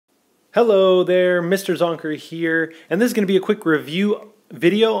Hello there, Mr. Zonker here, and this is going to be a quick review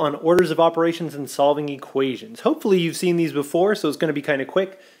video on orders of operations and solving equations. Hopefully you've seen these before, so it's going to be kind of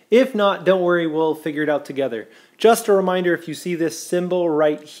quick. If not, don't worry, we'll figure it out together. Just a reminder, if you see this symbol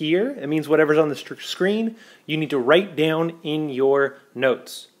right here, it means whatever's on the screen, you need to write down in your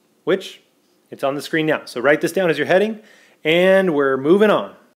notes, which it's on the screen now. So write this down as you're heading, and we're moving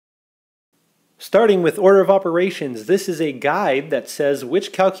on. Starting with order of operations, this is a guide that says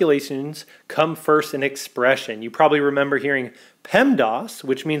which calculations come first in expression. You probably remember hearing PEMDAS,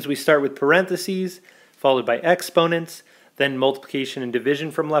 which means we start with parentheses, followed by exponents, then multiplication and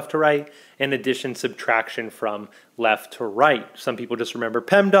division from left to right, and addition, subtraction from left to right. Some people just remember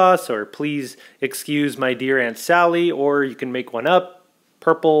PEMDAS, or please excuse my dear Aunt Sally, or you can make one up.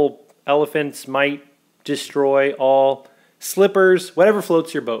 Purple elephants might destroy all slippers, whatever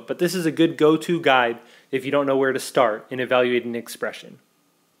floats your boat. But this is a good go-to guide if you don't know where to start in evaluating an expression.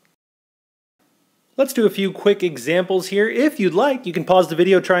 Let's do a few quick examples here. If you'd like, you can pause the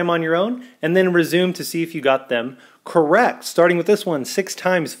video, try them on your own, and then resume to see if you got them correct. Starting with this one, 6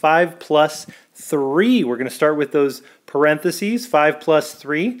 times 5 plus 3. We're going to start with those parentheses, 5 plus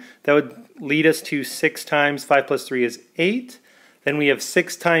 3. That would lead us to 6 times 5 plus 3 is 8. Then we have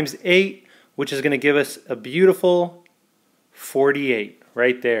 6 times 8, which is going to give us a beautiful 48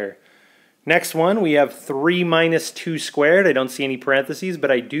 right there. Next one, we have 3 minus 2 squared. I don't see any parentheses, but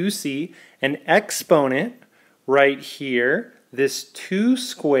I do see an exponent right here, this 2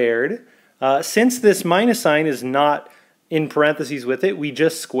 squared. Since this minus sign is not in parentheses with it, we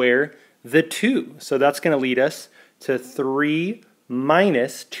just square the 2. So that's going to lead us to 3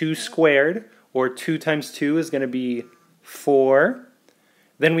 minus 2 squared, or 2 times 2 is going to be 4.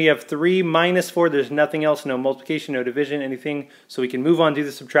 Then we have 3 minus 4. There's nothing else, no multiplication, no division, anything. So we can move on, do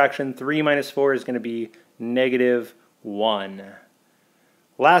the subtraction. 3 minus 4 is going to be -1.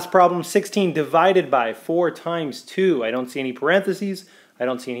 Last problem, 16 divided by 4 times 2. I don't see any parentheses. I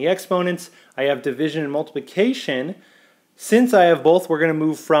don't see any exponents. I have division and multiplication. Since I have both, we're going to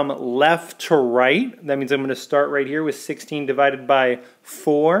move from left to right. That means I'm going to start right here with 16 divided by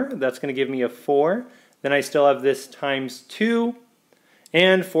 4. That's going to give me a 4. Then I still have this times 2.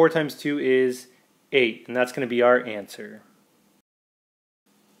 And 4 times 2 is 8, and that's going to be our answer.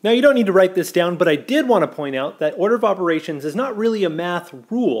 Now you don't need to write this down, but I did want to point out that order of operations is not really a math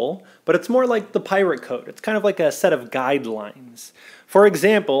rule, but it's more like the pirate code. It's kind of like a set of guidelines. For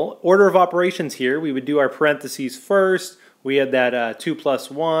example, order of operations here, we would do our parentheses first. We had that 2 plus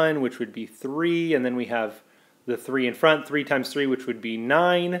 1, which would be 3, and then we have the 3 in front, 3 times 3, which would be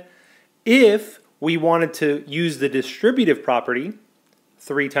 9. If we wanted to use the distributive property,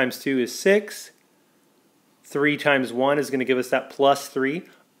 3 times 2 is 6. 3 times 1 is going to give us that plus 3.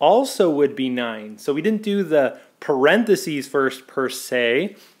 Also would be 9. So we didn't do the parentheses first per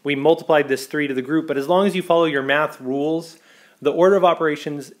se. We multiplied this 3 to the group. But as long as you follow your math rules, the order of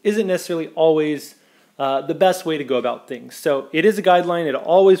operations isn't necessarily always the best way to go about things. So it is a guideline. It'll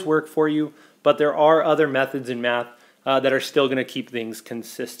always work for you. But there are other methods in math that are still going to keep things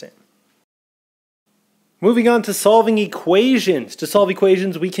consistent. Moving on to solving equations. To solve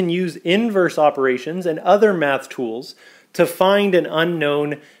equations, we can use inverse operations and other math tools to find an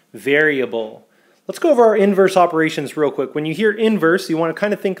unknown variable. Let's go over our inverse operations real quick. When you hear inverse, you want to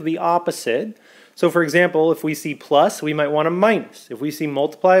kind of think of the opposite. So for example, if we see plus, we might want to minus. If we see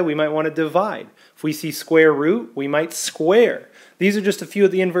multiply, we might want to divide. If we see square root, we might square. These are just a few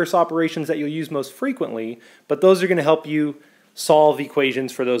of the inverse operations that you'll use most frequently, but those are going to help you solve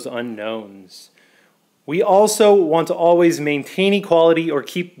equations for those unknowns. We also want to always maintain equality or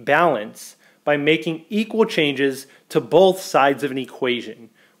keep balance by making equal changes to both sides of an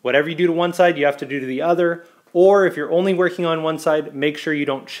equation. Whatever you do to one side, you have to do to the other, or if you're only working on one side, make sure you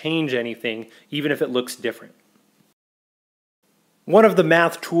don't change anything, even if it looks different. One of the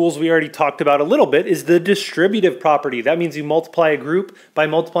math tools we already talked about a little bit is the distributive property. That means you multiply a group by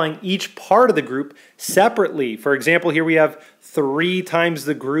multiplying each part of the group separately. For example, here we have 3 times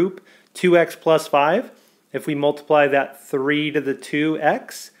the group, 2x plus 5. If we multiply that 3 to the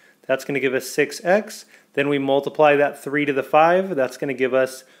 2x, that's going to give us 6x. Then we multiply that 3 to the 5, that's going to give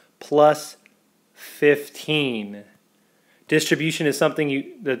us plus 15. Distribution is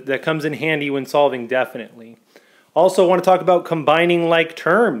something that comes in handy when solving, definitely. Also, I want to talk about combining like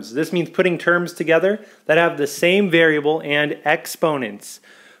terms. This means putting terms together that have the same variable and exponents.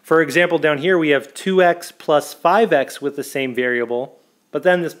 For example, down here we have 2x plus 5x with the same variable, but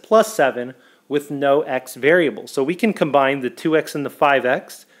then this plus 7 with no x variable. So we can combine the 2x and the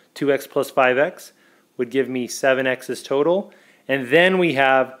 5x. 2x plus 5x would give me 7x's total. And then we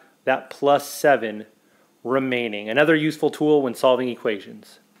have that plus 7 remaining. Another useful tool when solving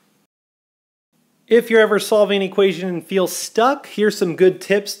equations. If you're ever solving an equation and feel stuck, here's some good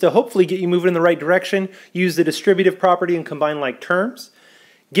tips to hopefully get you moving in the right direction. Use the distributive property and combine like terms.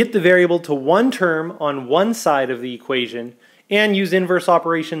 Get the variable to one term on one side of the equation, and use inverse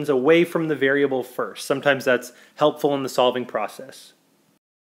operations away from the variable first. Sometimes that's helpful in the solving process.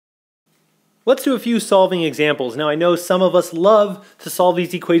 Let's do a few solving examples. Now I know some of us love to solve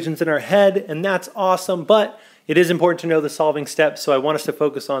these equations in our head, and that's awesome, but it is important to know the solving steps, so I want us to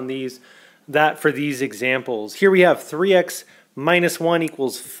focus on that for these examples. Here we have 3x minus 1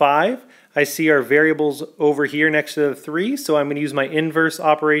 equals 5. I see our variables over here next to the 3, so I'm going to use my inverse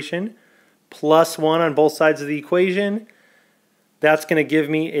operation, plus 1 on both sides of the equation. That's going to give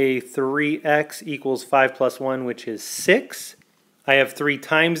me a 3x equals 5 plus 1, which is 6. I have 3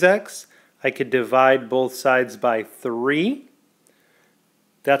 times x. I could divide both sides by 3.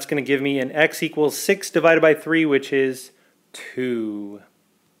 That's going to give me an x equals 6 divided by 3, which is 2.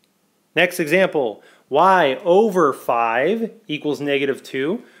 Next example, y over 5 equals negative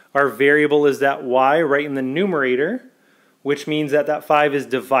 2. Our variable is that y right in the numerator, which means that that 5 is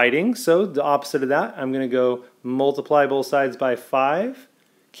dividing. So the opposite of that, I'm going to go multiply both sides by 5,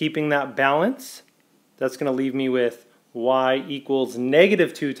 keeping that balance. That's going to leave me with y equals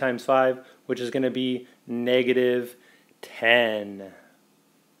negative 2 times 5, which is going to be negative 10.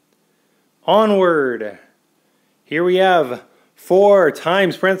 Onward. Here we have 4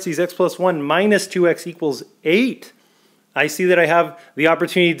 times parentheses x plus 1 minus 2x equals 8. I see that I have the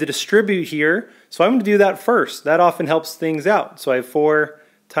opportunity to distribute here, so I'm going to do that first. That often helps things out. So I have 4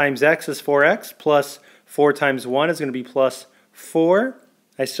 times x is 4x, plus 4 times 1 is going to be plus 4.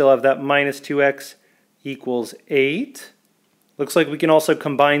 I still have that minus 2x equals 8. Looks like we can also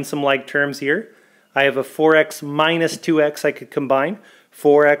combine some like terms here. I have a 4x minus 2x I could combine.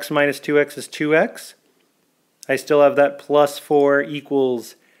 4x minus 2x is 2x. I still have that plus 4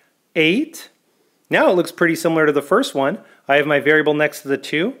 equals 8. Now it looks pretty similar to the first one. I have my variable next to the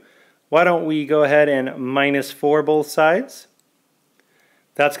 2. Why don't we go ahead and minus 4 both sides?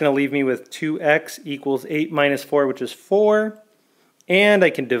 That's going to leave me with 2x equals 8 minus 4, which is 4. And I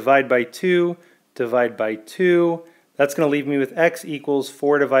can divide by 2, divide by 2. That's going to leave me with x equals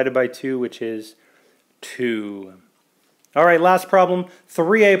 4 divided by 2, which is 2. All right, last problem.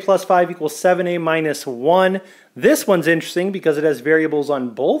 3a plus 5 equals 7a minus 1. This one's interesting because it has variables on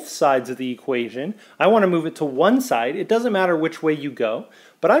both sides of the equation. I want to move it to one side. It doesn't matter which way you go,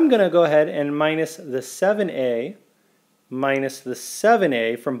 but I'm going to go ahead and minus the 7a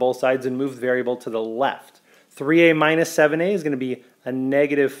from both sides and move the variable to the left. 3a minus 7a is going to be a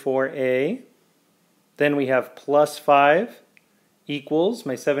negative 4a. Then we have plus 5 equals,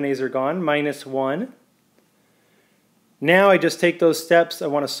 my 7a's are gone, minus 1. Now I just take those steps. I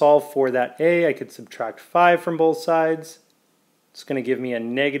want to solve for that a. I could subtract 5 from both sides. It's going to give me a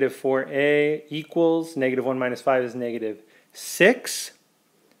negative 4a equals, negative 1 minus 5 is negative 6.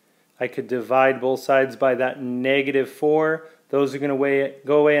 I could divide both sides by that negative 4. Those are going to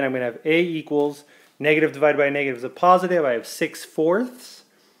go away, and I'm going to have a equals, negative divided by negative is a positive. I have 6/4.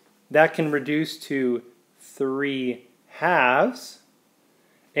 That can reduce to 3/2.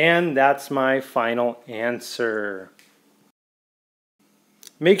 And that's my final answer.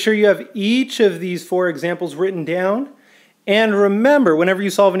 Make sure you have each of these 4 examples written down. And remember, whenever you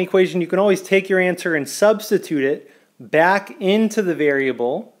solve an equation, you can always take your answer and substitute it back into the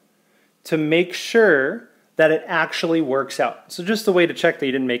variable to make sure that it actually works out. So just a way to check that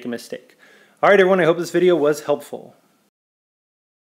you didn't make a mistake. All right, everyone, I hope this video was helpful.